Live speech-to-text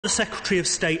The Secretary of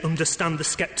State understand the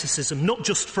scepticism, not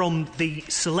just from the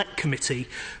Select Committee,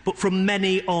 but from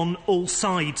many on all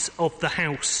sides of the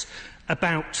House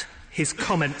about his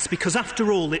comments, because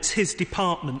after all, it's his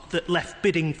department that left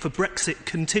bidding for Brexit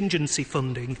contingency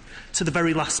funding to the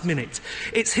very last minute.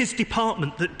 It's his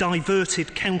department that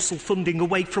diverted council funding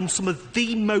away from some of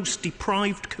the most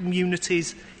deprived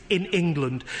communities in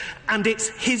England. And it's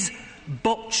his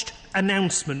botched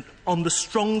announcement on the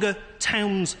Stronger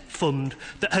Towns Fund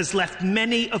that has left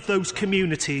many of those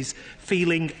communities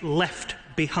feeling left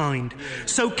behind.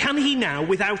 So can he now,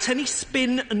 without any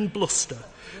spin and bluster,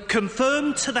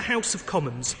 confirm to the House of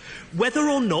Commons whether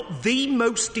or not the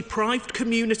most deprived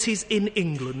communities in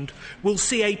England will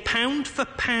see a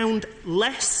pound-for-pound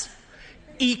less,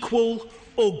 equal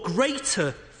or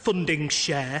greater funding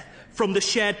share from the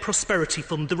Shared Prosperity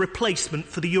Fund, the replacement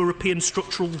for the European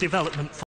Structural Development Fund?